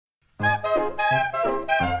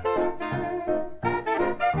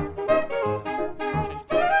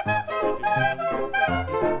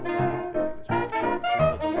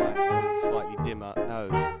Slightly dimmer. No.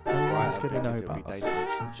 Right, it's going to know it'll about be us.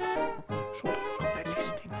 daytime. Shut the fuck up, they're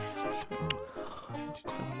listening.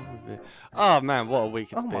 Oh man, what a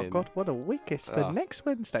week it's Oh been. my god, what a week. It's the Oh. next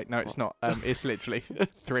Wednesday. No, it's not. It's literally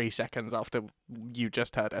 3 seconds after you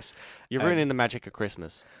just heard us. You're ruining the magic of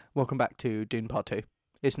Christmas. Welcome back to Dune Part 2.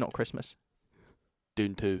 It's not Christmas.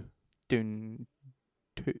 Dune 2. Dune...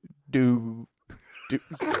 Do...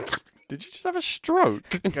 Did you just have a stroke?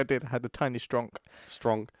 I think I did. I had a tiny stronk.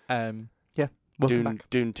 Strong. Yeah. Welcome back.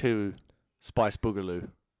 Dune 2. Spice Boogaloo.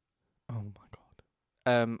 Oh my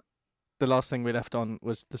god. The last thing we left on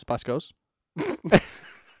was the Spice Girls.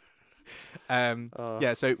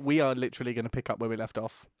 Yeah, so we are literally going to pick up where we left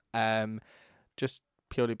off. Just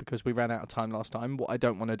purely because we ran out of time last time. What I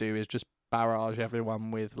don't want to do is just barrage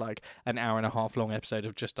everyone with like an hour and a half long episode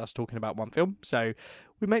of just us talking about one film. So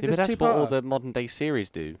we make this That's two-parter. what all the modern day series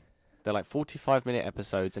do. They're like 45-minute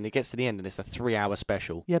episodes, and it gets to the end, and it's a 3-hour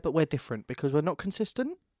special. Yeah, but we're different because we're not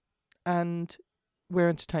consistent and we're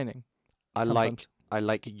entertaining. I sometimes.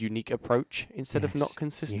 like a unique approach instead of not Yes,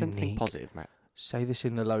 consistent. Think unique. positive, Matt. Say this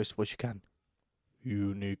in the lowest voice you can.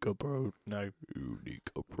 Unique approach. No. Unique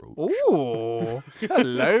approach. Oh,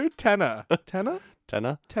 hello, tenor. Tenor?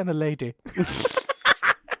 Tenor? Tenor lady.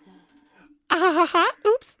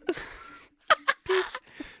 Oops.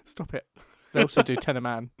 Stop it. They also do tenor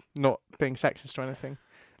man, not being sexist or anything.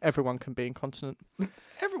 Everyone can be incontinent.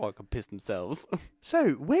 Everyone can piss themselves.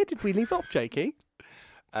 So, where did we leave off, Jakey?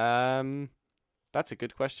 That's a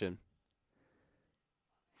good question.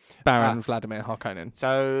 Baron Vladimir Harkonnen.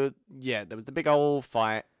 So, yeah, there was the big old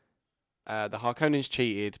fight. The Harkonnens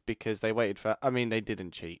cheated because they waited for... I mean, they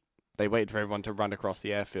didn't cheat. They waited for everyone to run across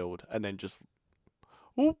the airfield and then just...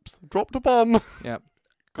 Oops, dropped a bomb. Yep.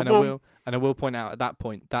 Come And on. I will point out at that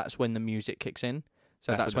point, that's when the music kicks in.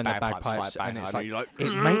 So that's when the bagpipes fight and back, it's and like,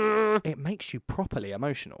 you're it makes you properly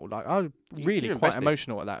emotional. Like, I was really You're quite invested.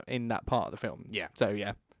 emotional at that in that part of the film. Yeah. So,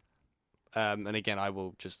 yeah. And again, I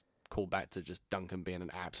will just call back to just Duncan being an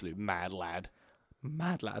absolute mad lad.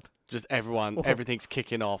 Mad lad. Just everyone, Oh. everything's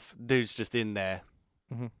kicking off. Dude's just in there,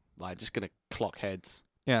 Mm-hmm. like, just going to clock heads.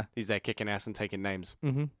 Yeah. He's there kicking ass and taking names.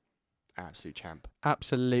 Mm-hmm. Absolute champ.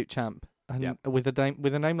 Absolute champ. And Yep. with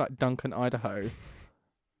a name like Duncan, Idaho.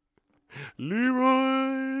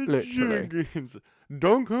 Leroy Literally. Jenkins.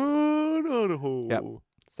 Duncan Idaho. Yep.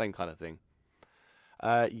 Same kind of thing.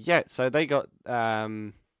 Yeah, so they got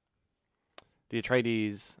the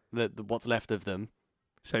Atreides, the what's left of them.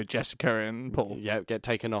 So Jessica and Paul. Yeah, get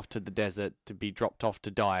taken off to the desert to be dropped off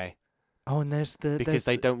to die Oh, and there's because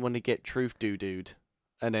they don't want to get truth dude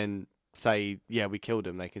and then say, yeah, we killed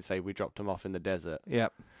him. They can say we dropped him off in the desert.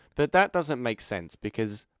 Yep. But that doesn't make sense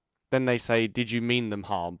because then they say, did you mean them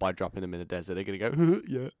harm by dropping them in the desert? They're going to go,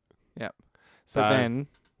 yeah. Yep. So But then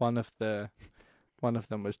one of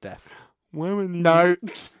them was deaf. why were you... No.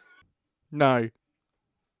 No.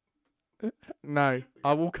 No.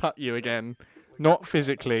 I will cut you again. Not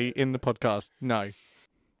physically in the podcast. No.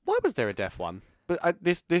 Why was there a deaf one? But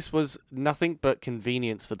this was nothing but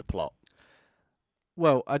convenience for the plot.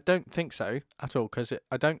 Well, I don't think so at all because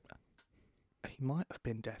he might have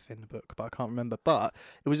been deaf in the book, but I can't remember. But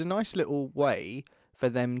it was a nice little way for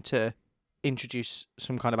them to introduce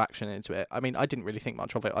some kind of action into it. I mean, I didn't really think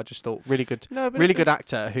much of it. I just thought really good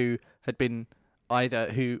actor who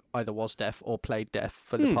either was deaf or played deaf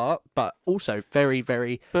for the part, but also very,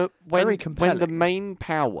 very, But very when compelling. the main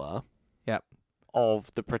power Yep.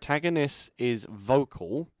 of the protagonist is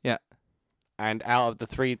vocal, Yeah. and out of the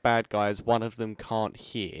 3 bad guys, one of them can't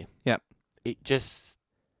hear. Yep. It just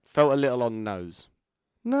felt a little on the nose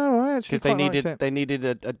No, I actually because liked it. they needed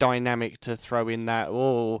a dynamic to throw in that.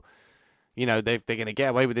 Oh, you know, they're going to get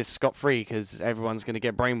away with this scot-free because everyone's going to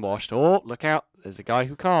get brainwashed. Oh, look out! There's a guy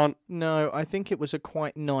who can't. No, I think it was a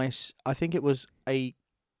quite nice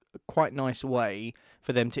way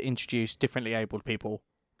for them to introduce differently abled people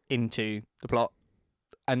into the plot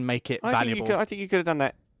and make it valuable. I think you could have done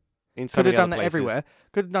that in so Could have many done other that places. everywhere.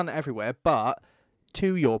 Could have done it everywhere. But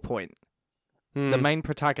to your point, the Hmm. main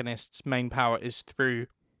protagonist's main power is through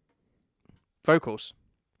vocals.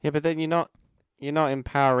 Yeah, but then you're not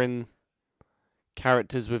empowering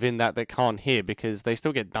characters within that can't hear because they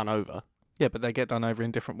still get done over. Yeah, but they get done over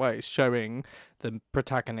in different ways, showing the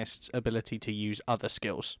protagonist's ability to use other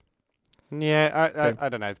skills. Yeah, I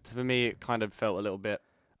don't know. For me, it kind of felt a little bit.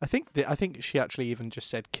 I think she actually even just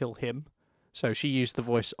said kill him. So she used the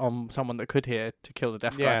voice on someone that could hear to kill the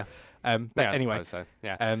deaf Yeah. guy. But Yeah, I anyway, suppose so.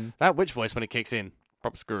 Yeah. that Witch voice when it kicks in,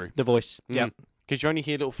 proper screw. the voice. Yeah. Because you only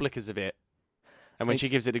hear little flickers of it And when she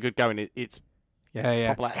gives it a good going, it's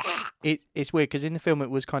yeah. proper like, It's weird because in the film it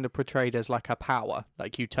was kind of portrayed as like a power,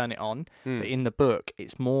 like you turn it on. But mm. in the book,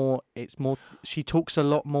 it's more. She talks a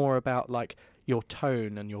lot more about like your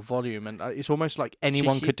tone and your volume, and it's almost like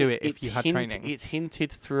anyone could do it if you had training. It's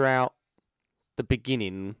hinted throughout the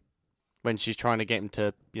beginning when she's trying to get him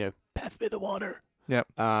to, pass me the water. Yep.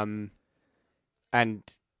 And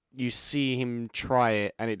you see him try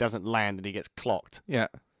it and it doesn't land and he gets clocked. Yeah.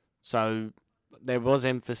 So there was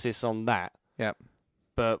emphasis on that. Yep.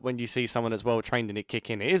 But when you see someone that's well trained in it kick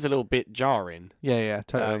in, it is a little bit jarring. Yeah,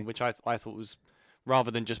 totally. Which I thought was,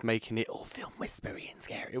 rather than just making it all film whispery and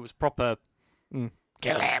scary, it was proper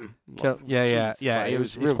kill him. Yeah. Like,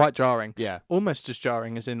 It's quite jarring. Yeah. Almost as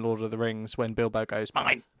jarring as in Lord of the Rings when Bilbo goes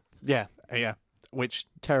mine. Yeah. Yeah. Which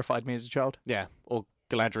terrified me as a child. Yeah. Or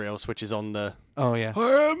Galadriel switches on the Oh yeah.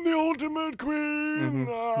 I am the ultimate queen.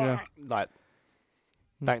 Yeah. Like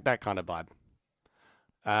that kind of vibe.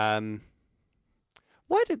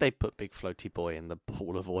 Why did they put Big Floaty Boy in the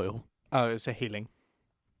pool of oil? Oh, it's a healing.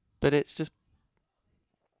 But it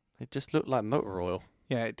just looked like motor oil.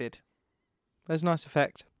 Yeah, it did. There's a nice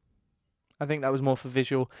effect. I think that was more for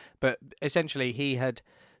visual, but essentially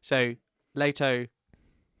Leto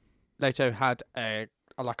had a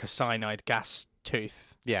cyanide gas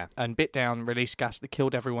tooth Yeah. and bit down, released gas that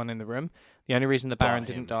killed everyone in the room. The only reason the Baron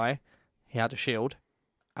didn't die, he had a shield,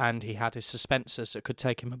 and he had his suspensors that could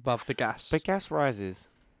take him above the gas. But gas rises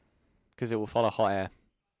because it will follow hot air.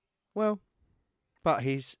 Well, but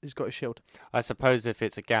he's got a shield. I suppose if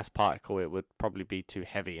it's a gas particle, it would probably be too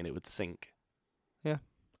heavy and it would sink.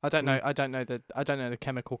 I don't know. I don't know the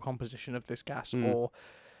chemical composition of this gas, or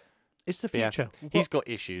it's the future. Yeah. He's got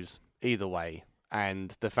issues either way,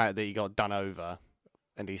 and the fact that he got done over,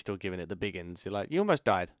 and he's still giving it the big ends. You're like, you almost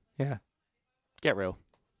died. Yeah. Get real.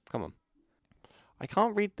 Come on. I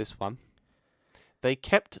can't read this one. They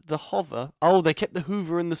kept the hover. Oh, they kept the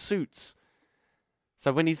Hoover in the suits.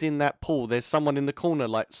 So when he's in that pool, there's someone in the corner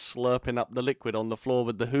like slurping up the liquid on the floor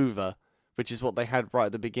with the Hoover, which is what they had right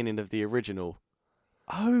at the beginning of the original.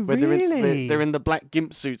 Oh, Where really? They're in the black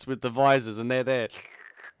gimp suits with the visors, and they're there,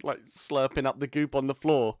 like slurping up the goop on the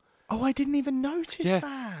floor. Oh, I didn't even notice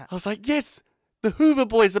that. I was like, yes, the Hoover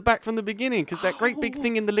boys are back from the beginning, because that great big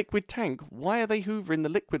thing in the liquid tank, why are they hoovering the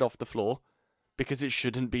liquid off the floor? Because it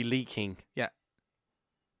shouldn't be leaking. Yeah.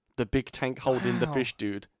 The big tank holding the Wow. fish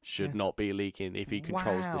dude should not be leaking if he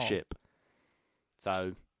controls the Wow. ship.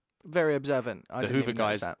 So Very observant. I the didn't Hoover even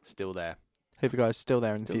notice guys that. still there. Hoover guy's still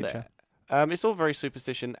there in Still the future there. It's all very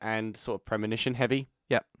superstition and sort of premonition heavy,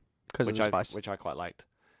 because of the spice. which I quite liked.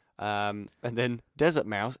 And then Desert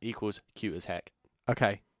Mouse equals cute as heck.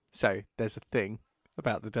 Okay, so there's a thing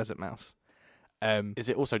about the desert mouse. Is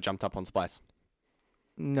it also jumped up on spice?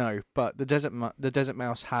 No, but the desert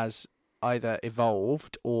mouse has either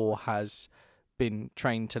evolved or has been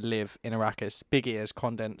trained to live in Arrakis. Big ears,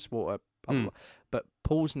 condensed water. Blah, blah, blah. But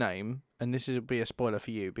Paul's name, and this will be a spoiler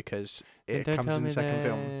for you because it comes in the second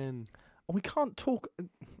film. We can't talk.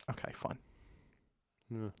 Okay, fine.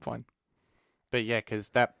 Fine. But yeah,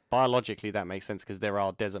 because that biologically that makes sense because there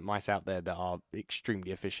are desert mice out there that are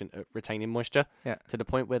extremely efficient at retaining moisture. Yeah. To the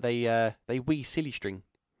point where they wee silly string.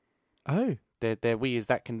 Oh, Their wee is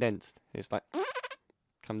that condensed. It's like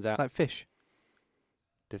comes out. like fish.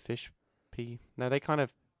 The fish pee. No, they kind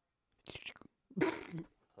of.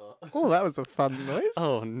 Oh, that was a fun noise.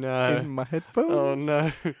 Oh no. In my headphones.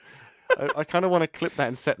 Oh no. I kind of want to clip that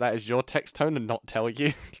and set that as your text tone and not tell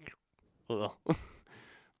you.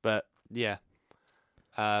 But yeah.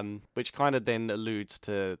 Which kind of then alludes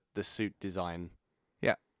to the suit design.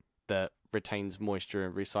 Yeah. That retains moisture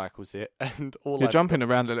and recycles it. And all You're I've jumping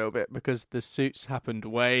around a little bit because the suits happened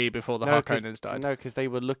way before the Harkonnens died. No, because they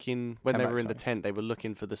were looking, when Come they back, were in the sorry. tent, they were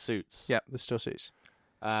looking for the suits. Yeah, there's still suits.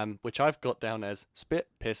 Which I've got down as spit,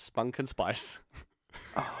 piss, spunk, and spice.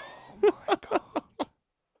 Oh my god.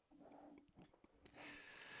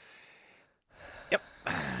 Yep.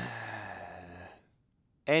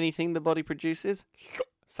 Anything the body produces,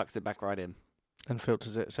 sucks it back right in. And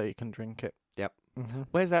filters it so you can drink it. Yep. Mm-hmm.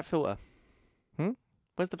 Where's that filter? Hmm?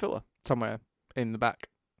 Where's the filter? Somewhere in the back.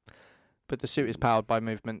 But the suit is powered by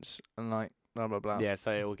movements and like blah blah blah. Yeah,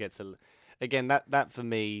 so it all gets again that for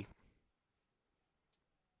me,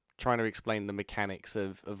 trying to explain the mechanics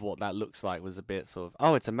of what that looks like was a bit sort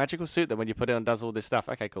of, it's a magical suit that when you put it on does all this stuff.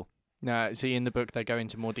 Okay, cool. No, see in the book they go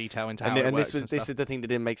into more detail into how And, it works. this is the thing that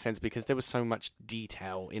didn't make sense because there was so much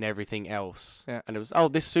detail in everything else. Yeah. And it was,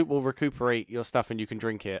 this suit will recuperate your stuff and you can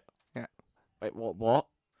drink it. Yeah. Wait, what?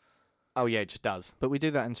 Oh yeah, it just does. But we do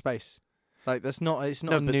that in space. Like it's not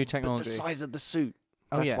a new technology. But the size of the suit.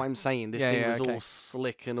 Oh, That's yeah. what I'm saying. This Yeah, thing yeah, was okay. all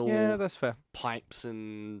slick and all Yeah, that's fair. pipes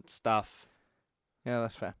and stuff. Yeah,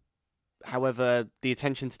 that's fair. However, the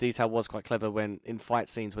attention to detail was quite clever when in fight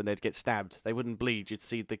scenes when they'd get stabbed, they wouldn't bleed. You'd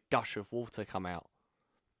see the gush of water come out.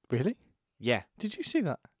 Really? Yeah. Did you see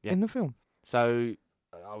that Yeah. in the film? So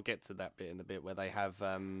I'll get to that bit in a bit where they have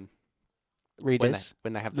Readers,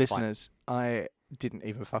 when they have the fight. listeners, I didn't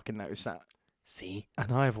even fucking notice that. See,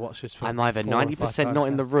 And I have watched this film. I'm either 4 or 5 90% times not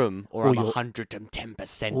in now. the room or Or I'm you're-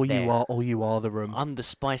 110% Or there. you are the room. I'm the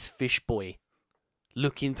spice fish boy,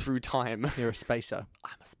 looking through time. You're a spacer.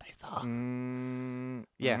 I'm a spacer.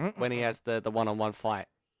 Yeah. Yeah, when he has the one-on-one fight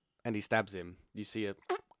and he stabs him, you see a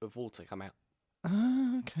of water come out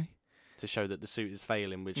Okay. to show that the suit is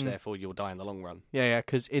failing, which Mm. therefore you'll die in the long run. Yeah,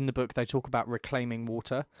 because in the book they talk about reclaiming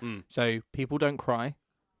water. Mm. So people don't cry.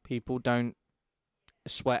 People don't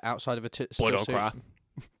sweat outside of a Boy, still don't suit. cry.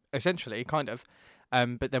 Essentially, kind of.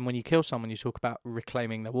 But then when you kill someone, you talk about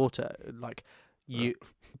reclaiming the water. Like, you...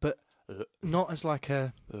 But not as like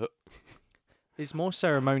a... It's more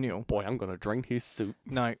ceremonial. Boy, I'm gonna drink his soup.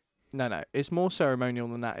 No. It's more ceremonial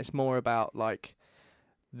than that. It's more about, like,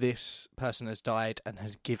 this person has died and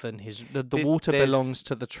has given his... The water there's- belongs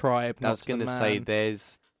to the tribe, I not was to the gonna man. say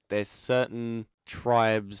there's certain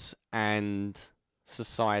tribes and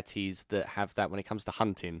societies that have that when it comes to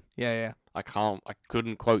hunting. Yeah. I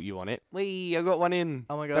couldn't quote you on it. Wee, I got one in.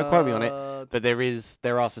 Oh my god. Don't quote me on it. But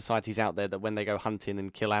there are societies out there that when they go hunting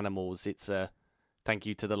and kill animals, it's a thank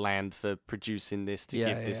you to the land for producing this to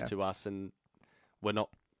give this to us, and we're not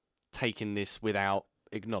taking this without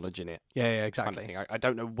acknowledging it. Yeah, Kind of exactly. thing. I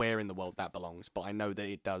don't know where in the world that belongs, but I know that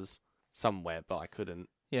it does somewhere, but I couldn't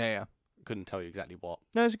Yeah. tell you exactly what.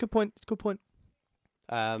 No, it's a good point. It's a good point.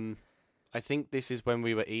 I think this is when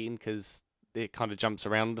we were eating because it kind of jumps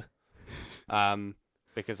around.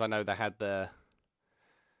 Because I know they had the.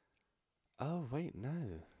 Oh wait,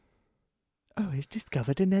 no. Oh, he's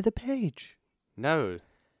discovered another page. No.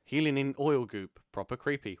 Healing in oil goop. Proper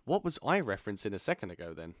creepy. What was I referencing a second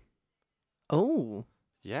ago then? Oh.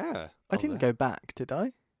 Yeah. I didn't go back, did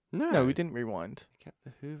I? No, we didn't rewind. Kept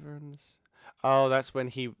the Hoover and Oh, that's when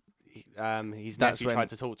his That's nephew when- tried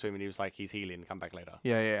to talk to him and he was like, he's healing, come back later.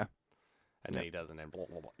 Yeah. And then he does, and then blah,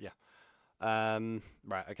 blah, blah. Yeah.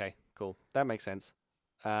 Right, okay, cool. That makes sense.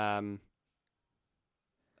 And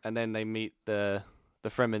then they meet the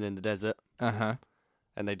Fremen in the desert. Uh-huh.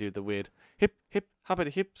 And they do the weird hip, hoppity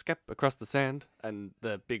hip, skip across the sand, and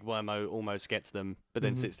the big wormo almost gets them, but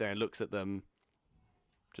then Mhm. sits there and looks at them,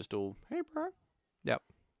 just all, hey, bro. Yep.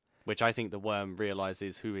 Which I think the worm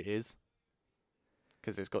realizes who it is,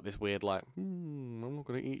 because it's got this weird, like, I'm not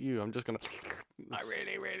going to eat you, I'm just going to... I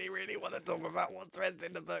really, really, really want to talk about what's rest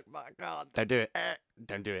in the book, but I can't. Don't do it.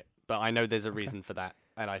 Don't do it. But I know there's a reason for that,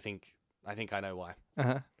 and I think I know why.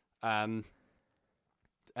 Uh-huh.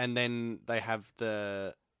 And then they have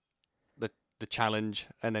the challenge,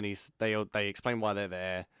 and then they explain why they're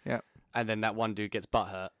there. Yeah. And then that one dude gets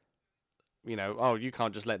butthurt. You know, oh, you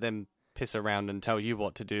can't just let them piss around and tell you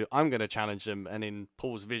what to do. I'm going to challenge them. And in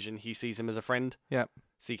Paul's vision, he sees him as a friend. Yeah.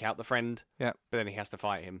 Seek out the friend. Yeah. But then he has to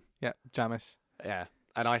fight him. Yeah, Jamis. Yeah.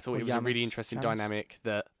 And I thought Or it was a really Yamis. interesting Jamis. dynamic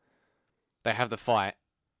that they have the fight,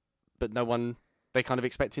 but they kind of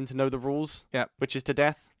expect him to know the rules. Yeah. Which is to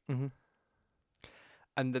death. Mm-hmm.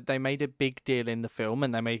 And that they made a big deal in the film,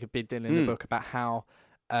 and they make a big deal in the book about how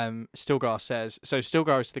Stilgar says... So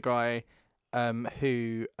Stilgar is the guy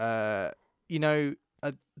who,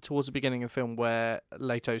 towards the beginning of the film where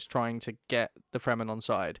Leto's trying to get the Fremen on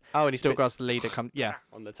side. Oh, and he Stilgar's spits the leader. Yeah.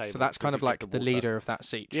 on the table. So that's as kind he of gives like the water. leader of that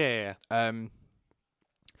siege. Yeah.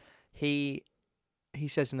 He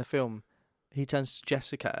says in the film, he turns to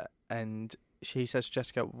Jessica and he says to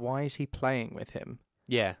Jessica, why is he playing with him?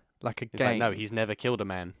 Yeah. Like a It's game. like, no, he's never killed a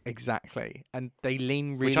man. Exactly. And they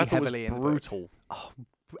lean really Which I thought heavily was in the book. brutal. Oh,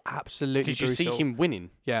 absolutely Because you brutal. see him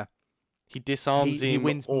winning. Yeah. He disarms He him.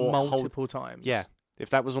 wins or multiple times. Yeah. If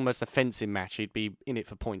that was almost a fencing match, he'd be in it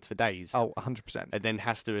for points for days. Oh, 100%. And then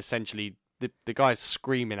has to essentially... The guy's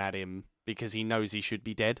screaming at him because he knows he should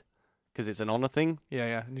be dead. Because it's an honour thing.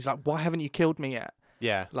 Yeah. And he's like, why haven't you killed me yet?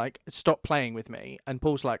 Yeah. Like, stop playing with me. And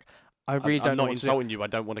Paul's like, I really don't I'm know not what to do. insulting you. I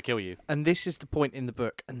don't want to kill you. And this is the point in the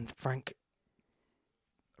book, and Frank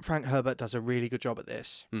Herbert does a really good job at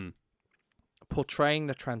this, portraying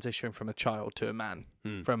the transition from a child to a man,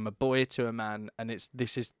 from a boy to a man, and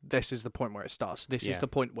this is the point where it starts. This is the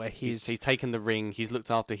point where he's taken the ring. He's looked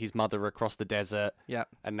after his mother across the desert. Yeah.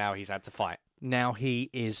 And now he's had to fight. Now he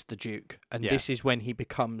is the Duke, and this is when he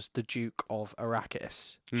becomes the Duke of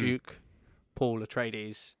Arrakis. Duke Paul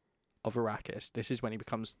Atreides of Arrakis. This is when he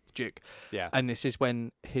becomes the Duke. Yeah. And this is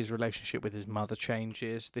when his relationship with his mother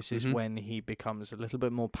changes. This is Mhm. when he becomes a little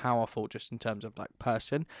bit more powerful just in terms of like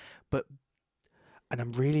person. And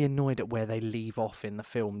I'm really annoyed at where they leave off in the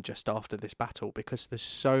film just after this battle, because there's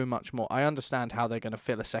so much more. I understand how they're going to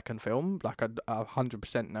fill a second film. Like I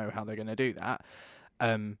 100% know how they're going to do that.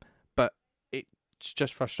 But it's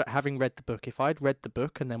just frustrating. Having read the book, if I'd read the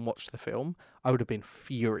book and then watched the film, I would have been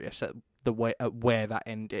furious at where that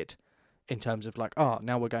ended, in terms of like,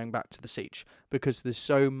 now we're going back to the siege, because there's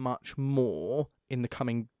so much more in the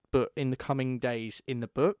coming days in the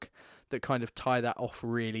book that kind of tie that off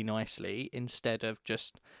really nicely, instead of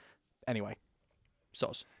just anyway.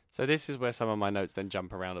 Soz. So this is where some of my notes then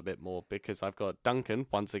jump around a bit more, because I've got Duncan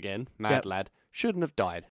once again, mad Yep. lad, shouldn't have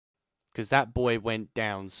died, because that boy went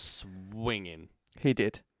down swinging. He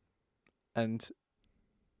did, and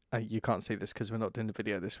you can't see this because we're not doing the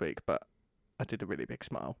video this week, but I did a really big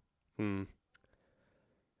smile.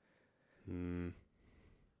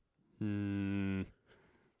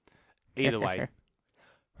 Either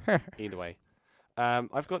way.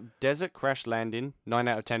 I've got Desert Crash Landing, 9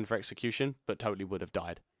 out of 10 for execution, but totally would have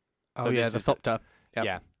died. Oh So yeah, this the is Thopter. Yep.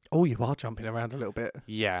 Yeah. Oh, you are jumping around a little bit.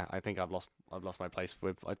 Yeah, I think I've lost my place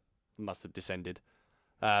with. I must have descended.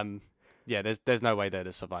 Yeah, there's no way they'd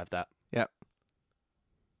have survived that. Yep.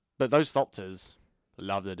 But those Thopters,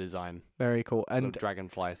 love the design. Very cool. And And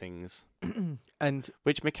dragonfly things. and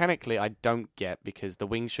Which mechanically I don't get, because the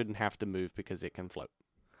wings shouldn't have to move because it can float.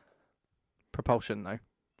 propulsion though.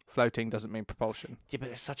 Floating doesn't mean propulsion. Yeah, but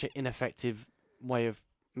it's such an ineffective way of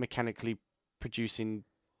mechanically producing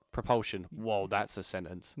propulsion. Whoa, that's a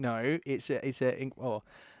sentence. No,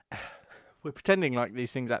 we're pretending like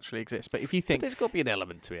these things actually exist. But if you But think there's got to be an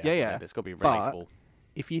element to it. Yeah, hasn't yeah. there? There's got to be But- relatable.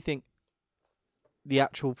 if you think the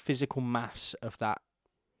actual physical mass of that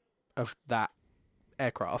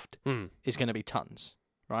aircraft is going to be tons,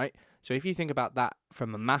 right? So if you think about that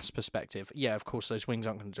from a mass perspective, yeah, of course those wings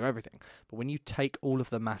aren't going to do everything. But when you take all of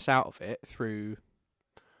the mass out of it through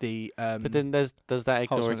the But then does that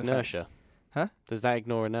ignore Holtzman effect. inertia? Huh? Does that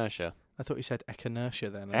ignore inertia? I thought you said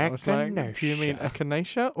echinacea then. And I was like, do you mean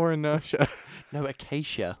echinacea or inertia? No,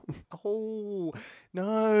 acacia. Oh,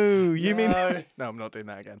 no. You mean... No. No, I'm not doing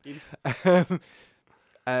that again.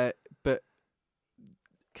 But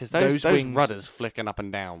Because Those those wings- rudders flicking up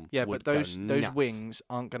and down. yeah, would but go those nuts. wings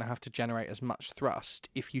aren't going to have to generate as much thrust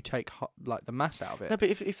if you take like the mass out of it. No, but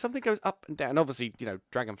if something goes up and down, obviously,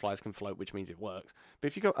 dragonflies can float, which means it works. But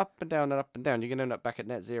if you go up and down, you're going to end up back at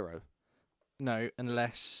net zero. No,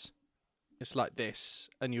 unless it's like this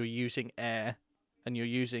and you're using air and you're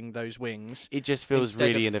using those wings. It just feels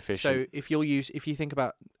Instead really of- inefficient. So if you think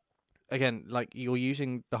about, again, like you're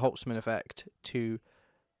using the Holtzman effect to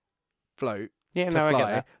float, yeah, to no, I fly, get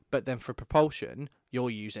that. but then for propulsion, you're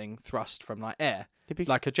using thrust from like air,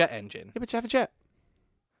 like a jet engine. Yeah, but you have a jet.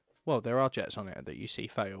 Well, there are jets on it that you see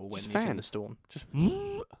fail when Just he's in fan. the storm. Just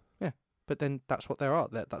But then that's what there are.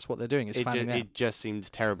 That's what they're doing is fanning out. it just seems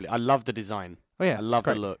terribly. I love the design. Oh yeah, I love it's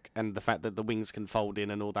the great. look and the fact that the wings can fold in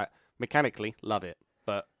and all that. Mechanically, love it.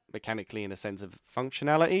 But mechanically, in a sense of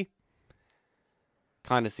functionality,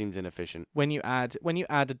 kind of seems inefficient. When you add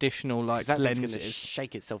additional 'Cause like that thing's going lenses. to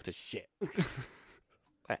shake itself to shit.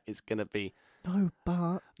 That is going to be No,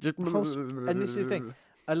 but just. and this is the thing.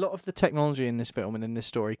 A lot of the technology in this film and in this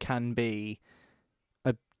story can be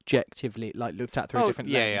objectively like looked at through a different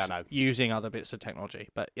lens, I know. using other bits of technology.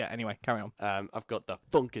 But yeah, anyway, carry on. I've got the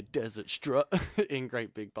Funky Desert Strut in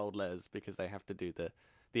great big bold letters because they have to do the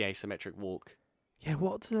asymmetric walk. Yeah,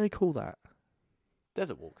 what do they call that?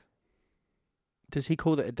 Desert walk. Does he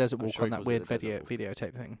call it a desert I'm walk sure on he that calls it weird a desert walk.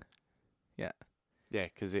 videotape thing? Yeah,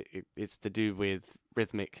 because it's to do with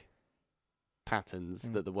rhythmic patterns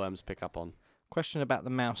that the worms pick up on. Question about the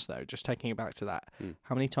mouse though, just taking it back to that.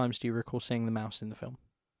 How many times do you recall seeing the mouse in the film?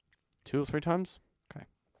 2 or 3 times?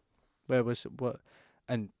 Where was what?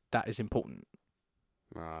 And that is important.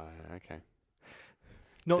 Right, okay.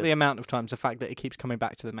 Not Does- the amount of times, the fact that it keeps coming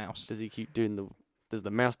back to the mouse. Does he keep doing does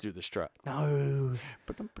the mouse do the strut? No. Oh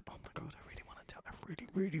my god, I really want to tell. I really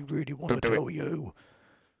want to Don't do it. tell you.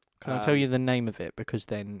 Can I tell you the name of it? Because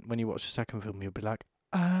then when you watch the second film, you'll be like,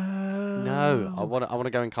 oh. No, I want to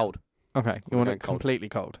go in cold. Okay, you I'm want going it cold. completely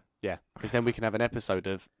cold. Yeah, because then we can have an episode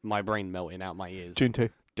of my brain melting out my ears. June 2.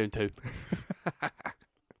 Dune 2.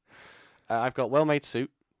 I've got well-made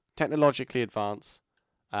suit, technologically advanced,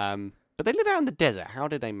 but they live out in the desert. How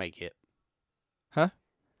did they make it? Huh?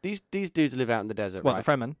 These dudes live out in the desert, What, right?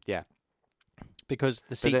 the Fremen? Yeah. Because the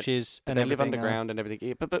But they- sieges But and they live everything underground and everything.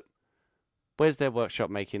 Yeah, but where's their workshop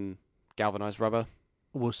making galvanized rubber?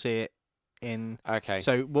 we'll see it in. Okay.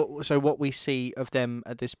 So what we see of them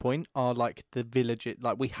at this point are like the village.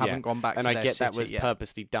 Like we haven't gone back and to I their get that city was yet.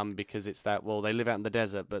 purposely done because it's that, well, they live out in the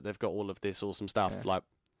desert, but they've got all of this awesome stuff. Yeah. Like,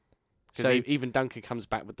 because So even Duncan comes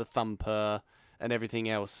back with the thumper and everything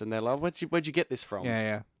else, and they're like, where'd you get this from?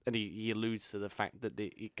 yeah. And he alludes to the fact that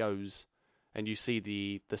it goes, and you see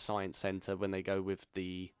the science center when they go with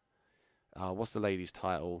the, what's the lady's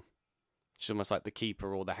title? She's almost like the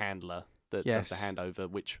keeper or the handler that does the handover,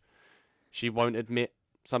 which she won't admit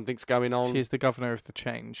something's going on. She's the governor of the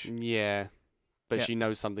change. Yeah, but Yeah. she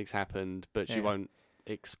knows something's happened, but she Yeah. won't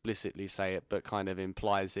explicitly say it, but kind of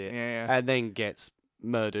implies it, Yeah. and then gets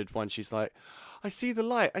murdered when she's like, I see the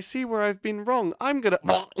light, I see where I've been wrong, I'm gonna...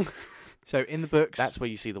 So in the books, That's where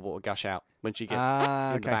you see the water gush out, when she gets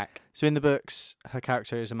okay. in the back. So in the books, her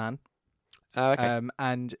character is a man. Okay.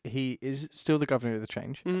 And he is still the governor of the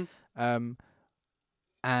change. Mhm.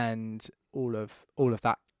 And all of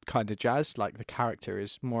that kind of jazz. Like the character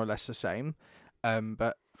is more or less the same.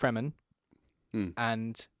 But Fremen Mm.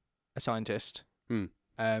 and a scientist. Mm.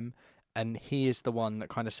 And he is the one that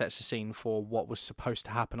kind of sets the scene for what was supposed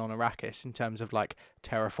to happen on Arrakis in terms of like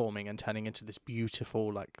terraforming and turning into this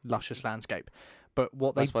beautiful, like luscious landscape. But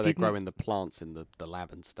what That's why they're didn't growing the plants in the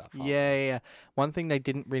lab and stuff. aren't yeah, they? yeah, yeah. One thing they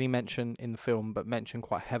didn't really mention in the film, but mention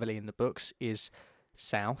quite heavily in the books, is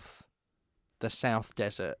the South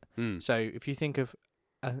Desert. Mm. So if you think of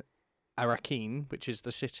Arrakeen, which is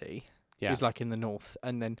the city, Yeah. is like in the north,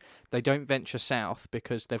 and then they don't venture south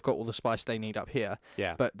because they've got all the spice they need up here.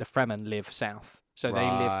 Yeah. But the Fremen live south, so they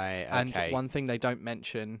live. Right, And okay. one thing they don't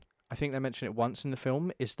mention, I think they mention it once in the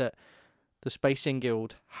film, is that the Spacing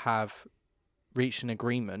Guild have reached an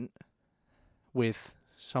agreement with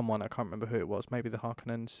someone. I can't remember who it was. Maybe the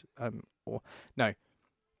Harkonnens,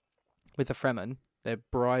 with the Fremen. They're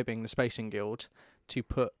bribing the Spacing Guild to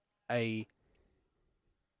put a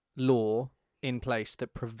law in place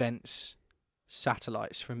that prevents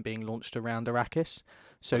satellites from being launched around Arrakis.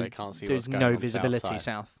 So they can't see there's what's going no on visibility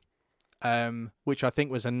south south. Which I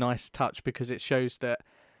think was a nice touch because it shows that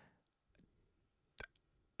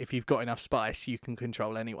if you've got enough spice, you can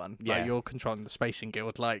control anyone. Yeah. Like you're controlling the Spacing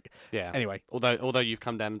Guild. Like Yeah. anyway, Although you've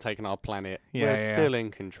come down and taken our planet, Yeah, we're yeah. still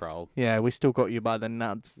in control. yeah, we still got you by the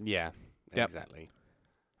nuts. Yeah. Yep. Exactly.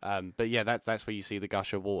 But yeah, that's where you see the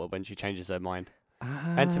gush of water when she changes her mind.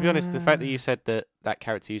 And to be honest, the fact that you said that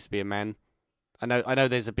character used to be a man, I know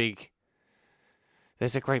there's a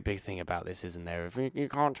great big thing about this, isn't there? If you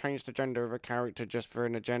can't change the gender of a character just for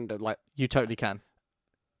an agenda, like You totally can.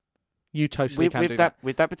 You totally can do that.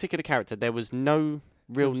 with that particular character, there was no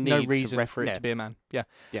real There's need no reason for it yeah, to be a man. Yeah.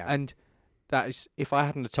 yeah, And that is, if I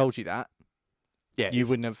hadn't have told you that, yeah. you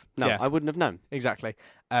wouldn't have. No, yeah, I wouldn't have known. exactly.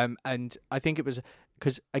 And I think it was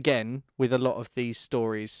because, again, with a lot of these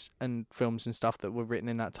stories and films and stuff that were written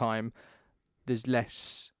in that time, there's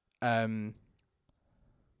less. There's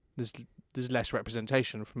less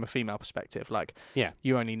representation from a female perspective. Like, Yeah.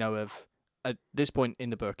 you only know of at this point in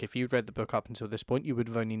the book. If you'd read the book up until this point, you would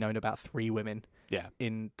have only known about 3 women. Yeah.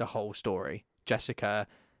 In the whole story, Jessica,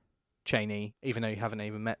 Cheney, even though you haven't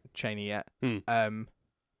even met Cheney yet, Mm.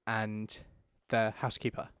 and the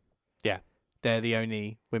housekeeper. Yeah. They're the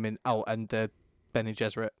only women. Oh, and the Bene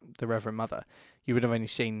Gesserit, the Reverend Mother. You would have only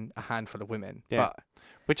seen a handful of women. Yeah. But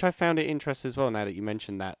Which I found it interesting as well. Now that you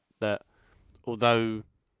mentioned that although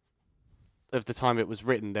of the time it was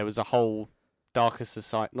written, there was a whole darker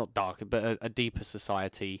society, not darker, but a deeper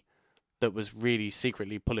society that was really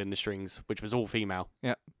secretly pulling the strings, which was all female.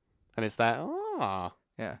 Yeah. And it's that,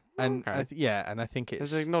 yeah, and Okay. and I think it's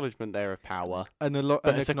there's an acknowledgement there of power, an a lot,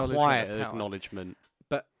 but an it's a acknowledgement quiet of power. acknowledgement.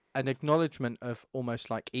 An acknowledgement of almost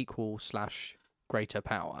like equal / greater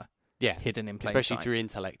power Yeah. hidden in plain Especially sight. through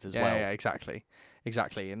intellect as yeah, well. Yeah,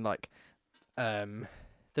 exactly, and like,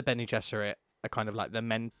 the Bene Gesserit are kind of like the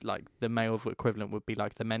men, like the male equivalent would be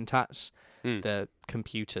like the Mentats, Mm. the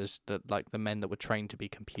computers, the men that were trained to be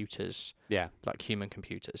computers, Yeah. like human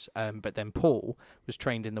computers. But then Paul was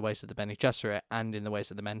trained in the ways of the Bene Gesserit and in the ways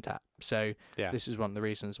of the Mentat. So Yeah. this is one of the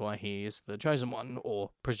reasons why he is the chosen one,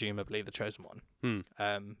 or presumably the chosen one. Hmm.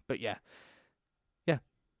 But yeah,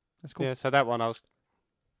 that's cool. Yeah, so that one I was...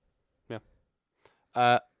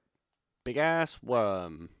 Yeah. Big ass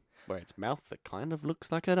worm, where its mouth that kind of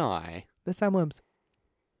looks like an eye. The sandworms.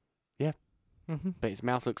 Yeah. Mm-hmm. But its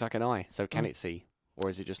mouth looks like an eye, so can Mm. it see?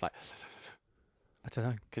 Or is it just like... I don't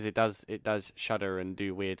know. Because it does shudder and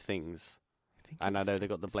do weird things. And I know they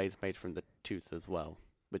got the blades made from the tooth as well,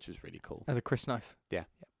 which was really cool. As a Chris knife.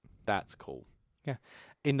 That's cool.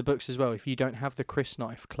 In the books as well, if you don't have the Chris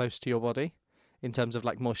knife close to your body, in terms of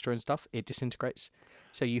like moisture and stuff, it disintegrates.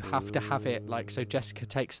 So you have to have it like, so Jessica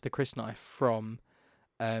takes the Chris knife from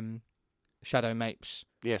Shadow Mapes.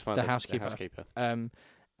 Yes, one The of housekeeper. The housekeeper.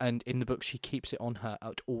 And in the book, she keeps it on her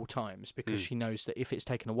at all times because she knows that if it's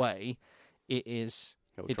taken away, it It'll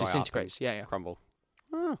dry up and disintegrates. Yeah. crumble.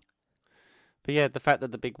 Oh. But yeah, the fact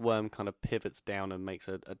that the big worm kind of pivots down and makes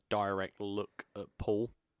a direct look at Paul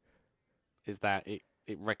is that it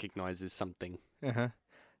recognises something. Uh-huh.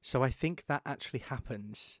 So I think that actually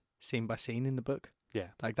happens scene by scene in the book. Yeah.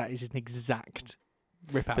 Like, that is an exact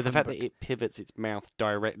rip out. But the from fact book. that it pivots its mouth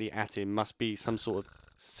directly at him must be some sort of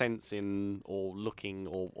sensing or looking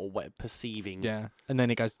or what perceiving. Yeah. And then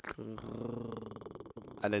it goes...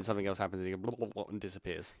 And then something else happens and he goes and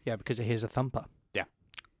disappears. Yeah, because it hears a thumper. Yeah.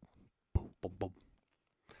 Boom, boom,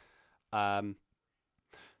 boom.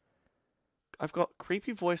 I've got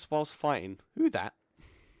creepy voice whilst fighting. Who that?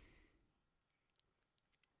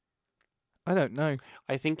 I don't know.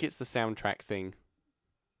 I think it's the soundtrack thing.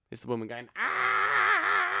 It's the woman going,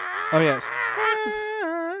 ah! Oh, yes.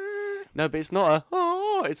 No, but it's not a,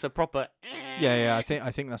 oh, it's a proper, Yeah. I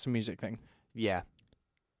think that's a music thing. yeah.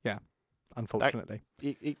 Unfortunately.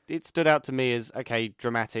 It stood out to me as, okay,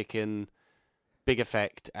 dramatic and big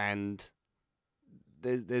effect, and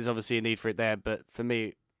there's obviously a need for it there, but for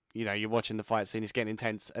me, you know, you're watching the fight scene, it's getting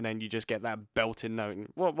intense, and then you just get that belting note, and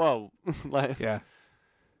whoa. Like, Yeah.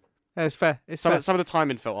 Yeah, it's fair. It's some fair. of the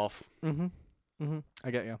timing felt off.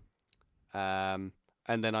 I get you. And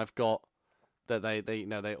then I've got that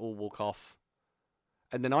they all walk off,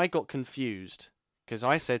 and then I got confused because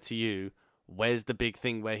I said to you, "Where's the big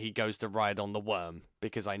thing where he goes to ride on the worm?"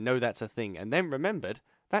 Because I know that's a thing, and then remembered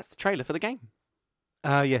that's the trailer for the game.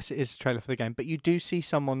 Yes, it is a trailer for the game, but you do see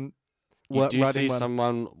someone. You do riding see worm.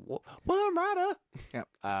 someone worm rider. Yep.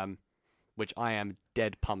 Which I am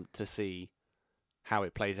dead pumped to see how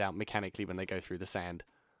it plays out mechanically when they go through the sand.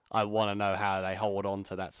 I want to know how they hold on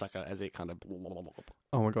to that sucker as it kind of.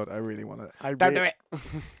 Oh my god, I really want to. Don't do it.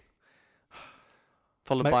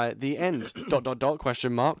 Followed by the end. ...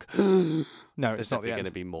 Question mark. No, There's it's not the going end.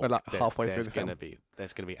 to be more. We're like halfway through the film.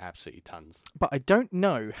 There's going to be absolutely tons. But I don't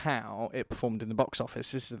know how it performed in the box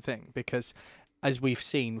office. This is the thing, because as we've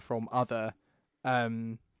seen from other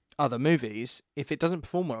movies, if it doesn't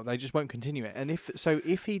perform well, they just won't continue it. And if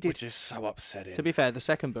he did, Which is so upsetting. to be fair, the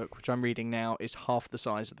second book, which I'm reading now, is half the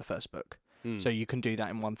size of the first book, Hmm. so you can do that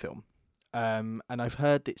in one film. And I've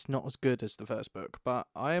heard it's not as good as the first book, but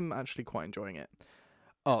I am actually quite enjoying it.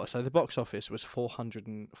 Oh, so the box office was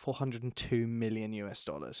 $402 million US.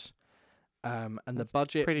 And the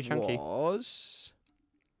budget pretty chunky. was...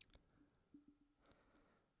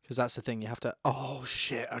 Because that's the thing, you have to... Oh,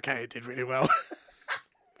 shit, okay, it did really well.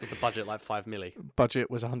 Is the budget like 5 milli? Budget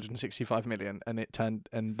was 165 million, and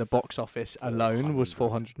the box office alone was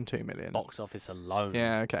 402 million. Box office alone.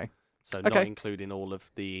 Yeah, okay. So Okay. not including all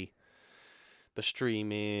of the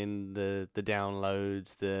streaming, the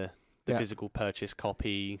downloads, the Yeah. physical purchase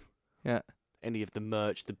copy. Yeah. Any of the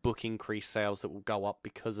merch, the book increase sales that will go up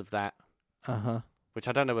because of that. Uh-huh. Which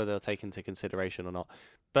I don't know whether they'll take into consideration or not.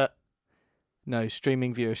 But No,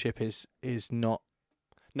 streaming viewership is not...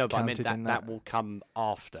 no, but I meant Counted in that that. will come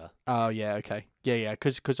after. Oh, yeah, okay. Yeah,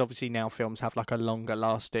 because obviously now films have like a longer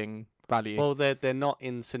lasting value. Well, they're not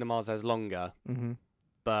in cinemas as longer, Mm-hmm.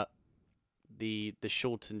 but the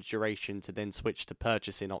shortened duration to then switch to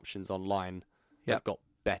purchasing options online have got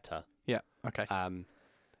better. Yeah, okay.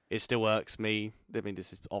 It still irks me. I mean,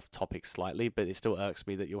 this is off topic slightly, but it still irks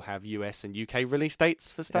me that you'll have US and UK release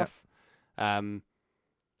dates for stuff.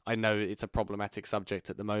 I know it's a problematic subject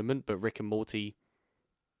at the moment, but Rick and Morty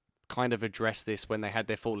kind of addressed this when they had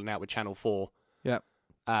their falling out with Channel 4. Yeah.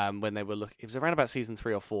 When they were it was around about season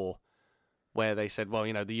 3 or 4, where they said, well,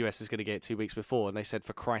 you know, the US is going to get it 2 weeks before, and they said,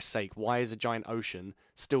 for Christ's sake, why is a giant ocean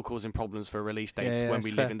still causing problems for release dates Yeah, when it's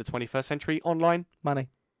we fair. live in the 21st century online? Money.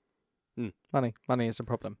 Mm. Money is a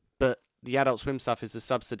problem. But the Adult Swim stuff is the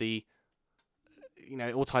subsidy. You know,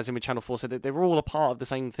 it all ties in with Channel 4, so that they're all a part of the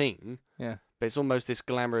same thing. Yeah. But it's almost this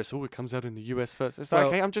glamorous, it comes out in the US first. It's Well- like,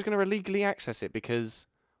 okay, I'm just going to illegally access it because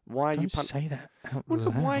why are you Don't say that out why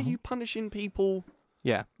are loud. you punishing people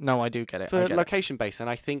Yeah, no, I do get it. for I get it. location based? And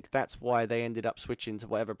I think that's why they ended up switching to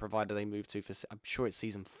whatever provider they moved to for, I'm sure it's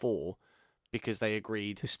season 4, because they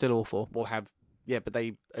agreed It's still awful. we'll have, but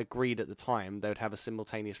they agreed at the time they would have a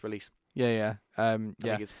simultaneous release. Yeah. I Yeah.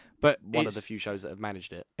 think it's But one of it's- the few shows that have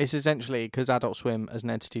managed it. It's essentially because Adult Swim as an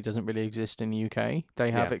entity doesn't really exist in the UK. They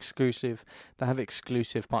have Yeah.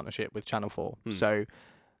 exclusive partnership with Channel 4. Hmm. So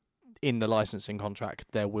in the licensing contract,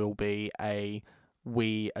 there will be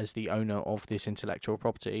we as the owner of this intellectual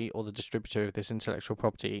property or the distributor of this intellectual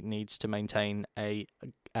property needs to maintain a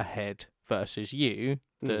head versus you,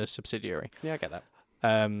 the subsidiary. Yeah, I get that.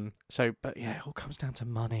 But yeah, it all comes down to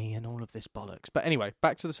money and all of this bollocks. But anyway,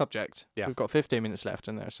 back to the subject. Yeah. We've got 15 minutes left,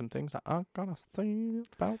 and there are some things that I'm gonna say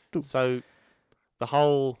about. So, the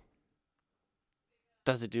whole,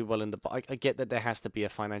 does it do well in the... I get that there has to be a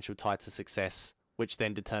financial tie to success, which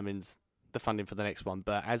then determines the funding for the next one.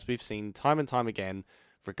 But as we've seen time and time again,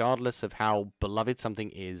 regardless of how beloved something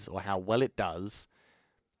is or how well it does,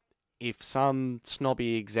 if some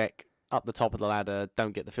snobby exec up the top of the ladder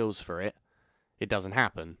don't get the feels for it, it doesn't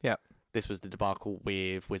happen. Yeah. This was the debacle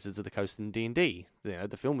with Wizards of the Coast and D&D. You know,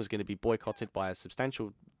 the film was going to be boycotted by a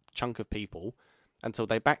substantial chunk of people until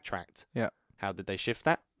they backtracked. Yeah. How did they shift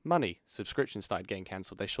that? Money. Subscriptions started getting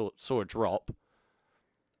cancelled. They saw a drop.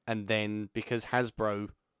 And then, because Hasbro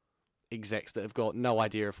execs that have got no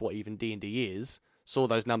idea of what even D&D is, saw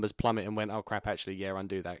those numbers plummet and went, oh crap, actually, yeah,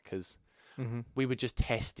 undo that, because we were just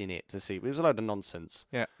testing it to see. It was a load of nonsense.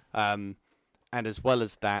 Yeah. And as well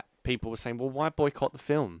as that, people were saying, well, why boycott the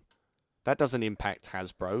film? That doesn't impact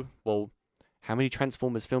Hasbro. Well, how many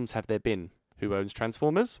Transformers films have there been? Who owns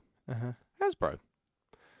Transformers? Hasbro.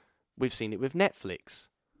 We've seen it with Netflix.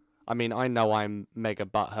 I mean, I know I'm mega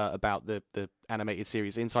butthurt about the animated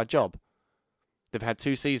series Inside Job. They've had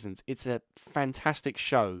 2 seasons. It's a fantastic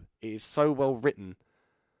show. It is so well written.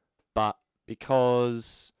 But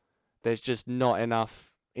because there's just not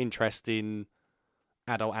enough interest in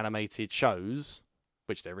adult animated shows,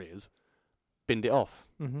 which there is, binned it off.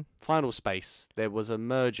 Final Space, there was a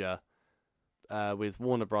merger with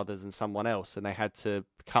Warner Brothers and someone else, and they had to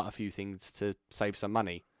cut a few things to save some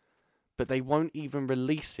money. But they won't even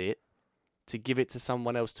release it to give it to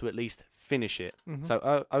someone else to at least finish it.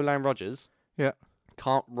 So Olan Rogers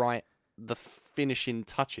can't write the finishing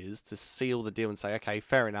touches to seal the deal and say, okay,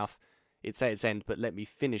 fair enough, it's at its end, but let me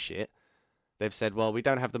finish it. They've said, well, we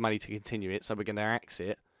don't have the money to continue it, so we're going to axe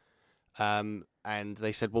it. And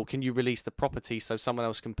they said, well, can you release the property so someone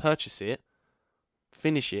else can purchase it,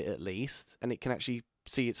 finish it at least, and it can actually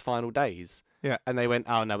see its final days? Yeah. And they went,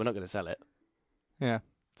 oh, no, we're not going to sell it. Yeah.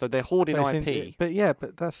 So they're hoarding But IP.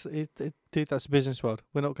 but that's it, dude. That's the business world.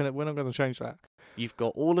 We're not gonna change that. You've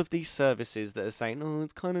got all of these services that are saying, oh,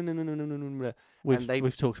 it's kind of no.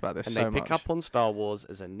 We've talked about this And so they pick much. up on Star Wars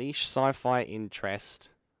as a niche sci-fi interest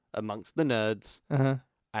amongst the nerds,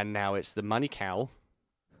 and now it's the money cow.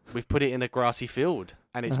 We've put it in a grassy field,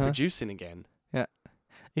 and it's producing again. Yeah.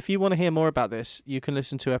 If you want to hear more about this, you can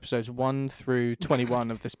listen to episodes 1 through 21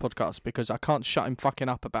 of this podcast, because I can't shut him fucking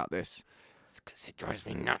up about this. It's because it drives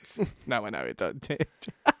me nuts. No, I know it doesn't.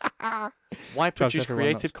 Why Drives produce everyone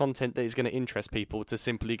creative nuts. content that is going to interest people to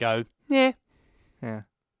simply go, yeah, Yeah.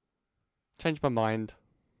 change my mind?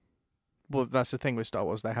 Well, that's the thing with Star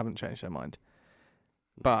Wars. They haven't changed their mind.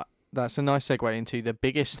 But that's a nice segue into the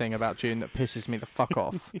biggest thing about June that pisses me the fuck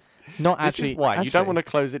off. Not This actually. is why you actually, don't want to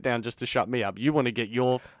close it down just to shut me up. You want to get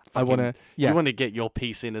your. I want to. Yeah. You want to get your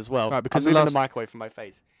piece in as well. Right, because I'm the moving the last- mic away from my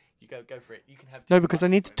face. You go for it. You can have. Two No, because I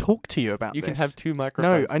need to microphones. talk to you about You this. can have 2 No,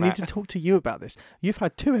 microphones. I need to talk to you about this. You've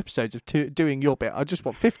had 2 episodes of doing your bit. I just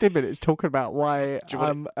want 15 minutes talking about why Do you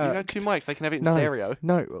want I'm. you have 2 mics. They can have it in no. stereo.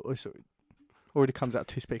 No, sorry. Already comes out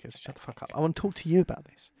 2 speakers. Shut the fuck up. I want to talk to you about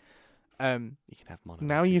this. You can have mono.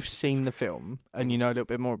 Now you've seen the film and you know a little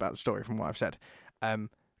bit more about the story from what I've said.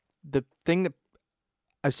 The thing that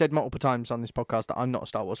I've said multiple times on this podcast that I'm not a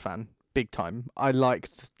Star Wars fan, big time. I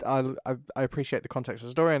appreciate the context of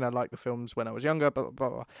the story, and I like the films when I was younger. Blah blah blah.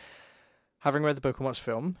 Blah. Having read the book and watched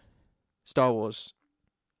the film, Star Wars,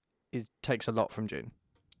 it takes a lot from Dune.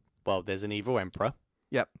 Well, there's an evil emperor.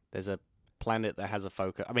 Yep. There's a planet that has a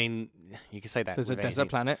focus. I mean, you can say that. There's a with desert anything.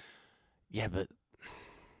 planet. Yeah, but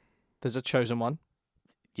There's a chosen one.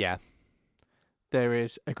 yeah, There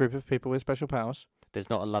is a group of people with special powers. there's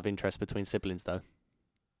not a love interest between siblings though.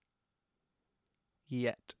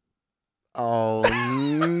 Yet. Oh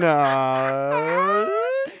no!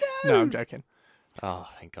 No, I'm joking. Oh,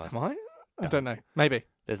 thank God. Am I? I don't know. Maybe.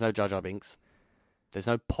 There's no Jar Jar Binks. There's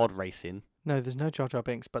no pod racing. No, there's no Jar Jar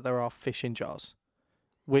Binks, but there are fish in jars.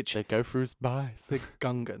 Which They go through spice. the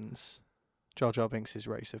Gungans, Jar Jar Binks'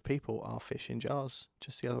 race of people, are fish in jars.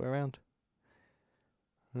 Just the other way around.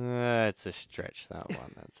 It's a stretch, that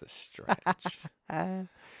one. That's a stretch.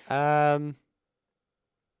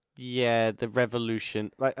 Yeah, the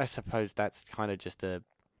revolution. Like, I suppose that's kind of just a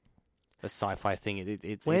sci-fi thing.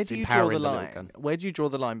 It's Where it's do you draw empowering the little line? gun. Where do you draw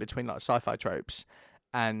the line between like sci-fi tropes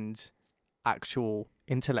and actual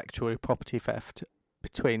intellectual property theft?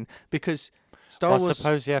 Because Star Well, I Wars.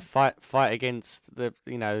 suppose fight against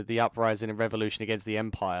the uprising and revolution against the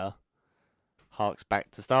Empire harks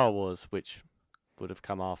back to Star Wars, which would have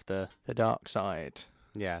come after. The dark side.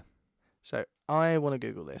 Yeah, So I want to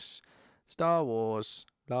Google this. Star Wars,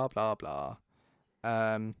 blah blah blah.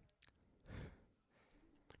 Because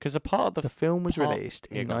a part of the film was part- released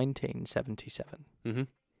Yeah, in go on. 1977, Mm-hmm.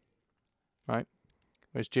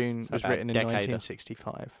 whereas June So was about a written in decade.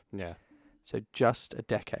 1965. Yeah. So just a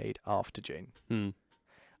decade after June. Hmm.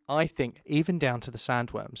 I think even down to the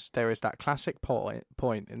sandworms, there is that classic point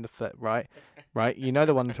in the right, You know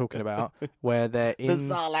the one I'm talking about, where they're in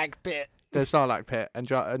Sarlacc pit. the Sarlacc pit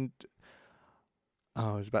and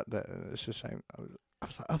I was about the it's the same. I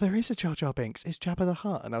was like, oh, there is a Jar Jar Binks. It's Jabba the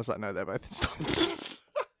Hutt, and I was like, no, they're both installed.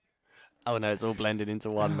 Oh no, it's all blended into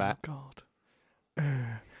one, Matt. God.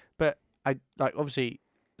 But I like obviously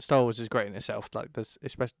Star Wars is great in itself. Like there's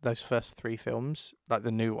especially those first 3 films, like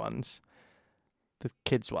the new ones, the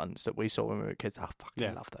kids ones that we saw when we were kids. I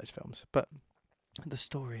fucking love those films. But the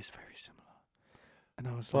story is very similar. And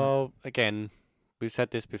I was like, Well, again, we've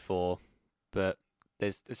said this before, but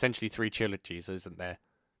there's essentially 3 trilogies, isn't there?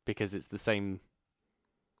 Because it's the same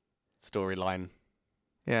storyline.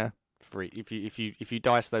 yeah, If you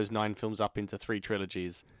dice those 9 films up into 3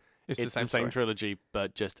 trilogies, it's it's the same story. trilogy,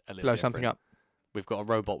 but just a little Blow different. something up. We've got a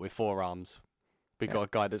robot with 4 arms. We've Yeah. got a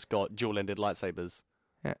guy that's got dual-ended lightsabers.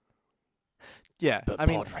 Yeah, But I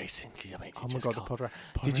mean, pod racing, I mean, oh my god, the pod race.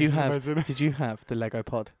 pod Did you racing is have amazing. Did you have the Lego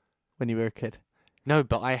pod when you were a kid? No,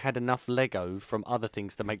 but I had enough Lego from other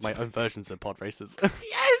things to make my own versions of pod racers.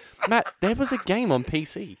 Yes, Matt. There was a game on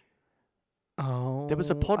PC, Oh, There was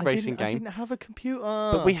a pod racing I game. didn't have a computer.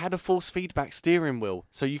 but we had a force feedback steering wheel,